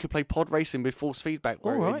 so you could play pod racing with force feedback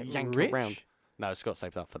where all it right, would yank rich. around. No, Scott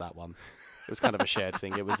saved up for that one. It was kind of a shared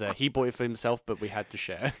thing. It was he bought it for himself, but we had to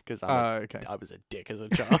share because Okay. I was a dick as a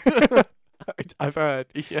child. I've heard.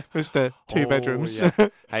 Yeah. Mr. 2 Oh, bedrooms. yeah.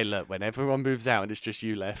 Hey, look, when everyone moves out and it's just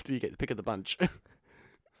you left, you get the pick of the bunch.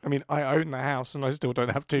 I mean, I own the house and I still don't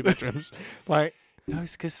have 2 bedrooms. Like, No,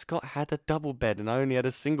 it's because Scott had a double bed and I only had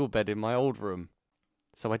a single bed in my old room.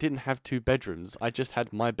 So I didn't have 2 bedrooms. I just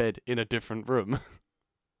had my bed in a different room.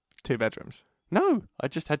 2 bedrooms. No, I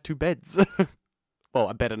just had 2 beds. Well,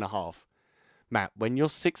 a bed and a half. Matt, when you're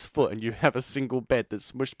 6 foot and you have a single bed that's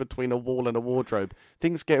smushed between a wall and a wardrobe,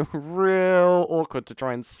 things get real awkward to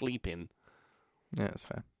try and sleep in. Yeah, that's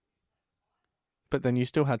fair. But then you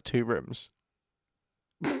still had 2 rooms.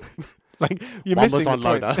 Like, you're One missing was on the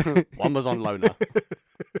point. loaner. One was on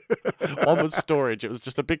loaner. One was storage. It was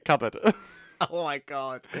just a big cupboard. Oh my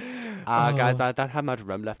god. Guys, I don't have much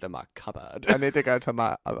room left in my cupboard. I need to go to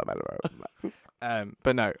my other bedroom.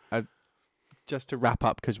 But no, just to wrap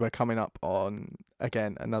up, because we're coming up on,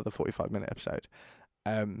 again, another 45-minute episode.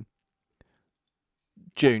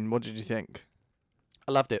 June, what did you think?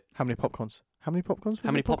 I loved it. How many popcorns? How many popcorns?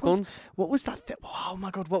 How many popcorns? What was that? Oh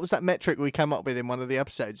my god, what was that metric we came up with in one of the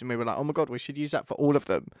episodes? And we were like, oh my god, we should use that for all of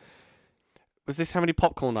them. Was this how many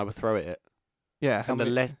popcorn I would throw at it? Yeah. And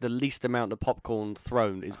the least amount of popcorn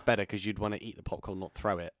thrown is better because you'd want to eat the popcorn, not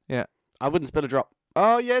throw it. Yeah. I wouldn't spill a drop.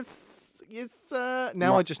 Oh, yes. Yes, sir.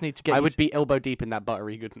 Now Right. I just need to get I you would be elbow deep in that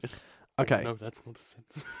buttery goodness. Okay. Oh, no, that's not a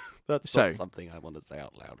sentence. That's So- not something I want to say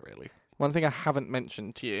out loud, really. One thing I haven't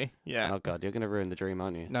mentioned to you. Yeah. Oh, God, you're going to ruin the dream,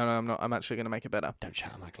 aren't you? No, I'm not. I'm actually going to make it better. Don't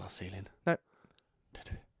shout at my glass ceiling. No. Don't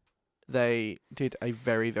do it. They did a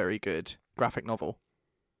very, very good graphic novel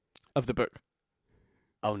of the book.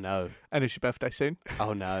 Oh, no. And it's your birthday soon.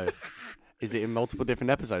 Oh, no. Is it in multiple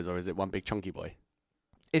different episodes or is it one big chunky boy?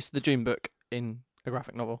 It's the June book in a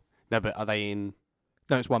graphic novel. No, but are they in...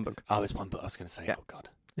 No, it's one book. Oh, it's one book. I was going to say, Yeah. oh, God.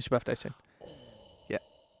 It's your birthday soon.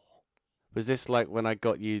 Was this like when I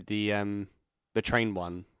got you the train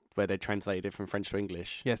one where they translated it from French to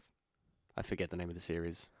English? Yes. I forget the name of the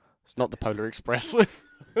series. It's not the Polar Express.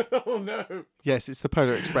 Oh no. Yes, it's the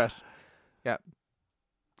Polar Express. Yeah.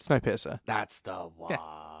 Snowpiercer. That's the one.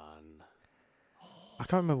 I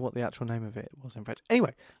can't remember what the actual name of it was in French.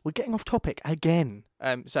 Anyway, we're getting off topic again.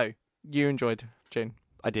 So you enjoyed June.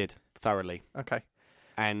 I did thoroughly. Okay.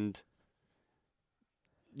 And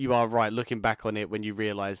you are right looking back on it when you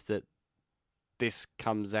realise that this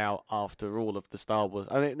comes out after all of the Star Wars.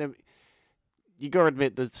 I mean, you got to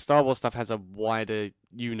admit that Star Wars stuff has a wider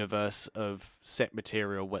universe of set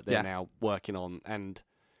material what they're Yeah. now working on. And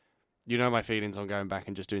you know my feelings on going back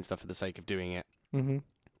and just doing stuff for the sake of doing it. Mm-hmm.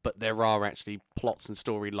 But there are actually plots and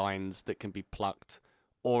storylines that can be plucked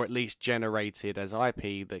or at least generated as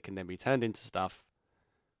IP that can then be turned into stuff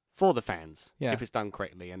for the fans Yeah. if it's done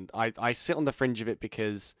correctly. And I sit on the fringe of it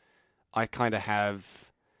because I kind of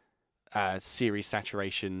have series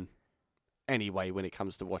saturation anyway when it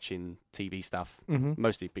comes to watching TV stuff, Mm-hmm.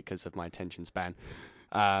 mostly because of my attention span.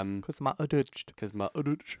 Because my adjudged. Because my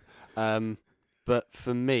but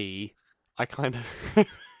for me, I kind of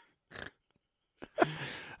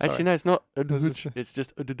actually no, it's not. Was it- It's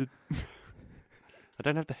just I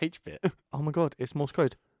don't have the H bit. Oh my god, it's Morse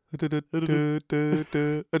code.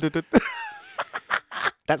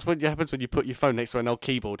 That's what happens when you put your phone next to an old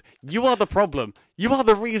keyboard. You are the problem. You are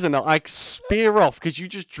the reason that I spear off, because you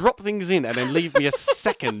just drop things in and then leave me a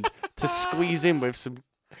second to squeeze in with some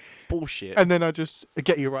bullshit. And then I just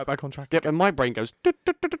get you right back on track. Yep, and my brain goes.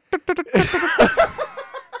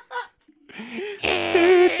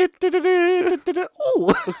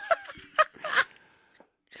 Oh.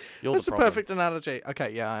 You're That's the a problem. perfect analogy.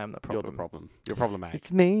 Okay, yeah, I am the problem. You're the problem. You're problematic.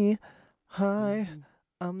 It's me. Hi,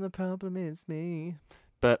 I'm the problem. It's me.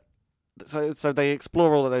 But so they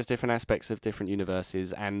explore all of those different aspects of different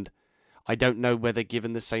universes, and I don't know whether,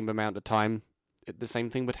 given the same amount of time, the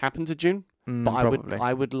same thing would happen to Dune. But Probably.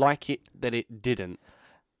 I would like it that it didn't.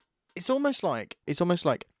 It's almost like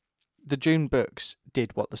the Dune books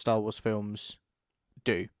did what the Star Wars films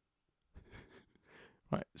do.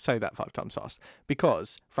 Right, say that 5 times fast.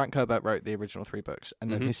 Because Frank Herbert wrote the original 3 books,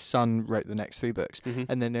 and then Mhm. his son wrote the next 3 books, Mhm.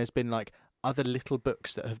 and then there's been like other little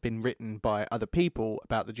books that have been written by other people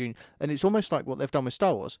about the Dune, and it's almost like what they've done with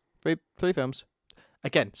Star Wars. 3 films.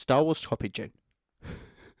 Again, Star Wars copied Dune.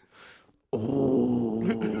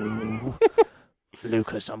 Oh,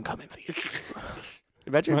 Lucas, I'm coming for you.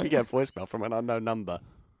 Imagine if Right. you get a voicemail from an unknown number.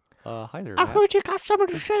 Hi there, I Matt. heard you got something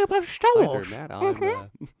to say about Star Hi Wars. there, Matt.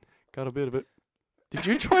 I'm, got a bit of it. Did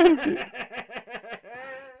you try and do?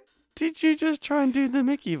 Did you just try and do the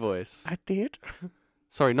Mickey voice? I did.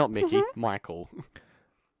 Sorry, not Mickey. Michael.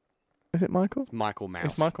 Is it Michael? It's Michael Mouse.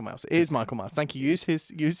 It's Michael Mouse. It is Michael Mouse. Thank you.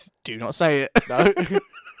 Use. Do not say it. No.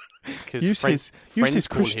 Because Use friends his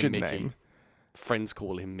call him Christian Mickey. name. Friends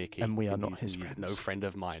call him Mickey. And we are not his he's friends. no friend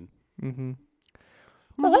of mine. Mm-hmm.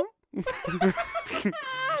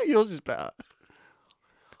 Yours is better.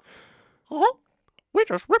 We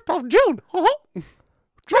just ripped off June.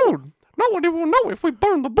 June. Nobody will know if we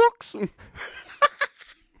burn the books.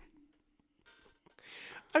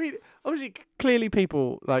 I mean, obviously, clearly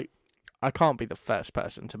people, like, I can't be the first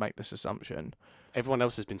person to make this assumption. Everyone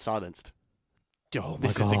else has been silenced. Oh my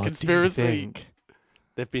This is the God, do you conspiracy. think?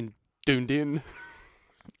 They've been doomed in.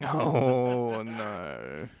 Oh,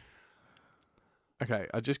 no. Okay,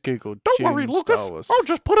 I just Googled Don't Dune worry, Star Lucas. Wars. I'll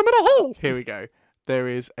just put him in a hole. Here we go. There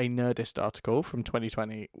is a Nerdist article from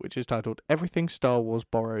 2020, which is titled "Everything Star Wars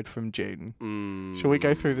Borrowed from Dune." Shall we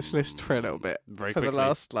go through this list for a little bit? Very for quickly. the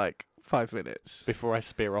last, 5 minutes. Before I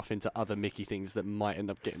spear off into other Mickey things that might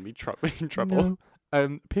end up getting me in trouble.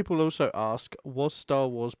 No. People also ask, was Star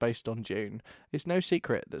Wars based on Dune? It's no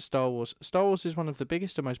secret that Star Wars is one of the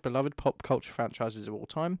biggest and most beloved pop culture franchises of all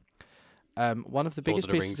time. One of the biggest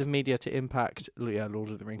of the pieces Rings. of media to impact. Yeah, Lord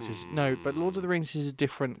of the Rings is no, but Lord of the Rings is a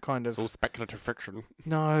different kind of. It's all speculative fiction.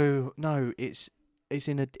 No, it's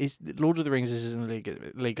Lord of the Rings is in a league of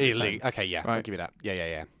its own. Okay, yeah. I'll Right. give you that.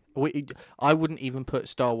 Yeah. I wouldn't even put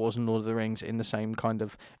Star Wars and Lord of the Rings in the same kind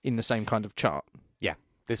of chart.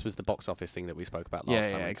 This was the box office thing that we spoke about Yeah,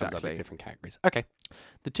 last time. yeah, It comes up exactly. in different categories. Okay.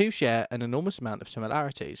 The two share an enormous amount of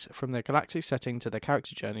similarities, from their galactic setting to their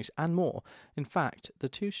character journeys and more. In fact, the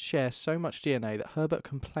two share so much DNA that Herbert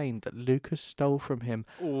complained that Lucas stole from him.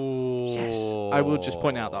 Yes. I will just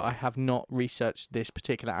point out that I have not researched this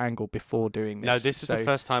particular angle before doing this. No, this is the so,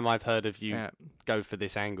 first time I've heard of you yeah, go for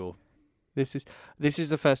this angle. this is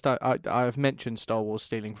the first time I've mentioned Star Wars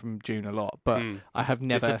stealing from Dune a lot, but I have This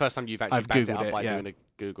never. is the first time you've actually I've backed it Googled up it, by yeah. doing a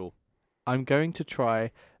Google. I'm going to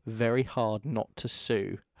try very hard not to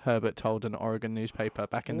sue. Herbert told an Oregon newspaper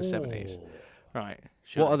back in the 70s. Right.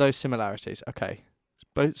 Sure. What are those similarities? Okay.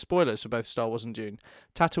 Both spoilers for both Star Wars and Dune.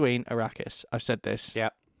 Tatooine, Arrakis. I've said this.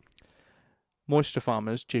 Yep. Moisture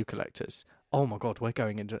farmers, dew collectors. Oh my God, we're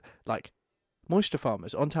going into moisture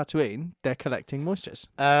farmers on Tatooine. They're collecting moistures.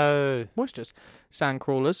 Moistures. Sand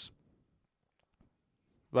crawlers.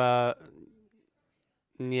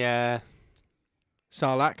 Yeah.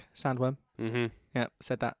 Sarlacc, sandworm. Mm-hmm. Yeah,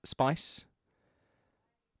 said that. Spice.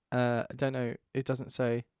 I don't know. It doesn't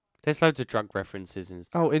say. There's loads of drug references in.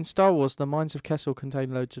 Oh, in Star Wars, the mines of Kessel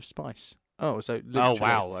contain loads of spice. Oh, so literally. Oh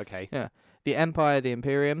wow. Okay. The Empire, the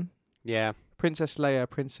Imperium. Yeah. Princess Leia,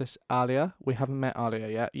 Princess Alia. We haven't met Alia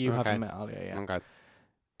yet. You Okay. haven't met Alia yet. Okay.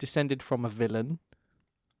 Descended from a villain.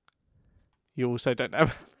 You also don't know.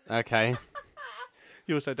 Okay.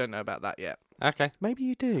 You also don't know about that yet. Okay. Maybe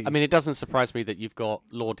you do. I mean, it doesn't surprise me that you've got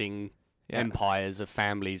lording Yeah. empires of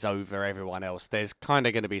families over everyone else. There's kind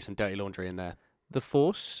of going to be some dirty laundry in there. The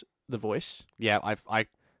Force, the voice. Yeah, I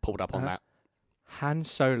pulled up on that. Han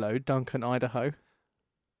Solo, Duncan, Idaho.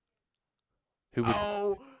 Who would?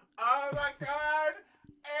 Oh my God!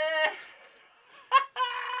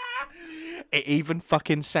 It even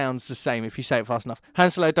fucking sounds the same if you say it fast enough. Han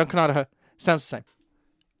Solo, Duncan, Idaho. Sounds the same.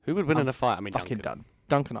 Who would win I'm in a fight? I mean, Fucking Duncan. done.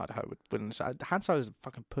 Duncan Idaho would win. Han Solo's a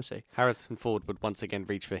fucking pussy. Harrison Ford would once again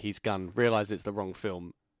reach for his gun, realise it's the wrong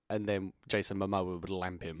film, and then Jason Momoa would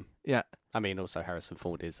lamp him. Yeah. I mean, also Harrison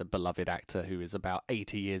Ford is a beloved actor who is about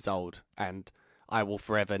 80 years old, and I will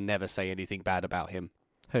forever never say anything bad about him.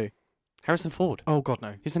 Who? Harrison Ford. Oh, God,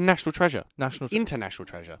 no. He's a national treasure. International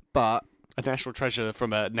treasure. But... A national treasure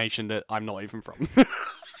from a nation that I'm not even from.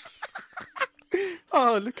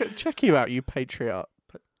 Oh, check you out, you patriot.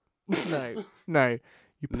 No.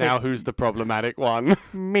 Now who's the problematic one?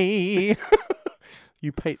 Me.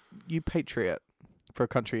 you patriot for a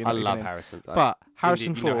country. I love Harrison. But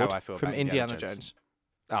Harrison you know Ford how I feel from about Indiana Jones.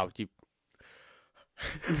 Oh, you...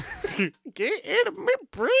 Get in my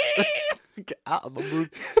brain. Get out of my brain.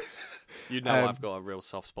 You know I've got a real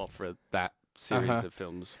soft spot for that series of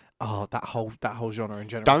films. Oh, that whole genre in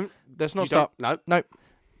general. Let's not stop. No.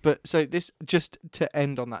 But so this, just to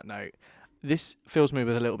end on that note, this fills me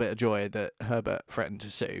with a little bit of joy that Herbert threatened to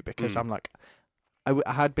sue, because I'm like,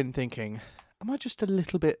 I had been thinking, am I just being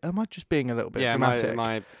a little bit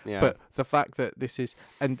dramatic? Yeah. But the fact that this is,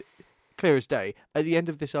 and clear as day, at the end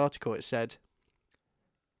of this article it said,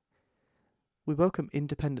 we welcome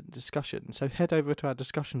independent discussion, so head over to our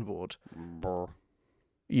discussion board. Brr.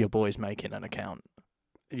 Your boy's making an account.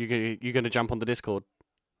 You going to jump on the Discord?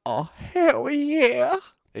 Oh, hell yeah.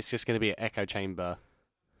 It's just going to be an echo chamber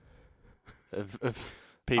of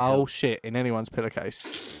people. Oh, shit, in anyone's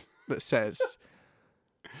pillowcase that says...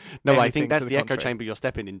 No, I think that's the echo chamber you're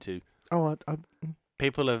stepping into. Oh,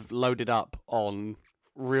 People have loaded up on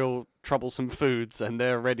real troublesome foods and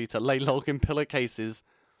they're ready to lay log in pillowcases.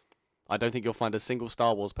 I don't think you'll find a single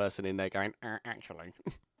Star Wars person in there going, actually.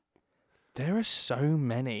 There are so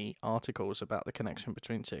many articles about the connection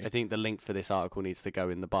between two. I think the link for this article needs to go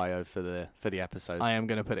in the bio for the episode. I am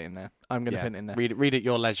going to put it in there. Put it in there. Read at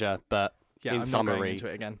your leisure, but in I'm summary, not going into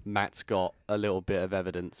it again. Matt's got a little bit of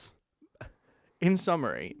evidence. In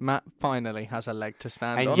summary, Matt finally has a leg to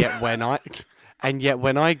stand on. And yet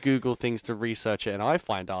when I Google things to research it and I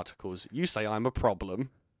find articles, you say I'm a problem.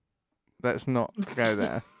 Let's not go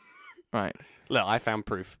there. Right. Look, I found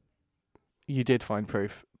proof. You did find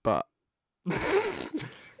proof, but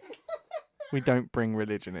we don't bring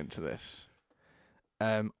religion into this.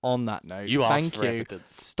 On that note, you asked for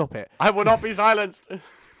evidence. Stop it. I will not be silenced.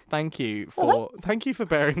 Thank you for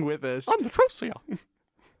bearing with us. I'm the truth seer.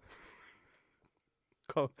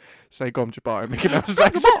 Say Gom Jabbar and Mickey Mouse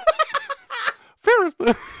accent. Fear is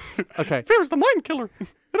the okay. Fear is the mind killer.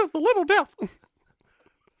 It is the little death.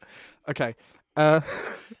 Okay.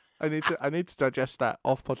 I need to digest that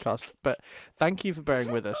off podcast. But thank you for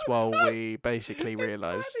bearing with us while we basically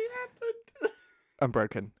realise I'm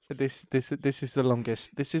broken. This is the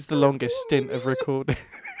longest. This is the longest stint of recording.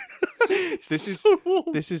 This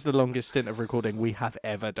is the longest stint of recording we have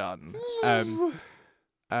ever done.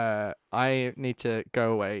 I need to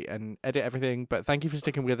go away and edit everything, but thank you for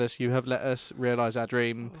sticking with us. You have let us realise our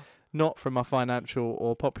dream, not from a financial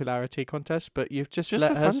or popularity contest, but you've just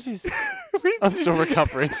let us... I'm still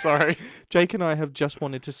recovering, sorry. Jake and I have just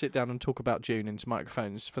wanted to sit down and talk about Dune into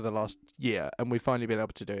microphones for the last year, and we've finally been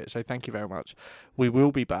able to do it, so thank you very much. We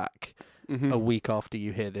will be back a week after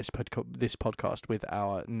you hear this podcast with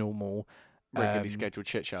our normal... regularly scheduled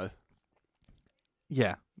shit show.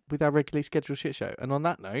 Yeah, with our regularly scheduled shit show. And on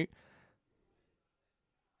that note,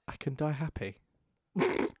 I can die happy.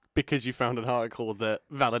 Because you found an article that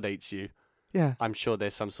validates you. Yeah. I'm sure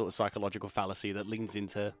there's some sort of psychological fallacy that leans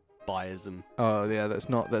into biasm. Oh, yeah, that's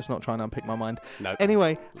not trying to unpick my mind. No.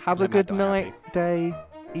 Anyway, have a good night, day,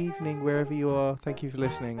 evening, wherever you are. Thank you for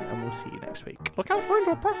listening, and we'll see you next week. Look out for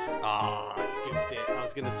intellectual property. Gift it. I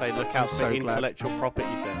was going to say, look out for intellectual property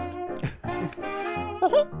theft.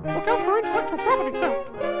 Look out for intellectual property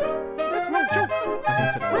theft. That's no joke. I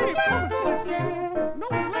need to know. Creative Commons licenses. No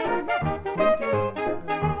legal matter.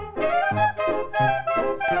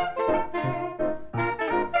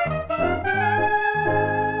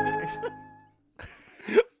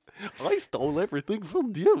 I stole everything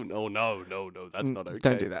from Dune. Oh, no. That's not okay.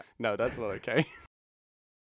 Don't do that. No, that's not okay.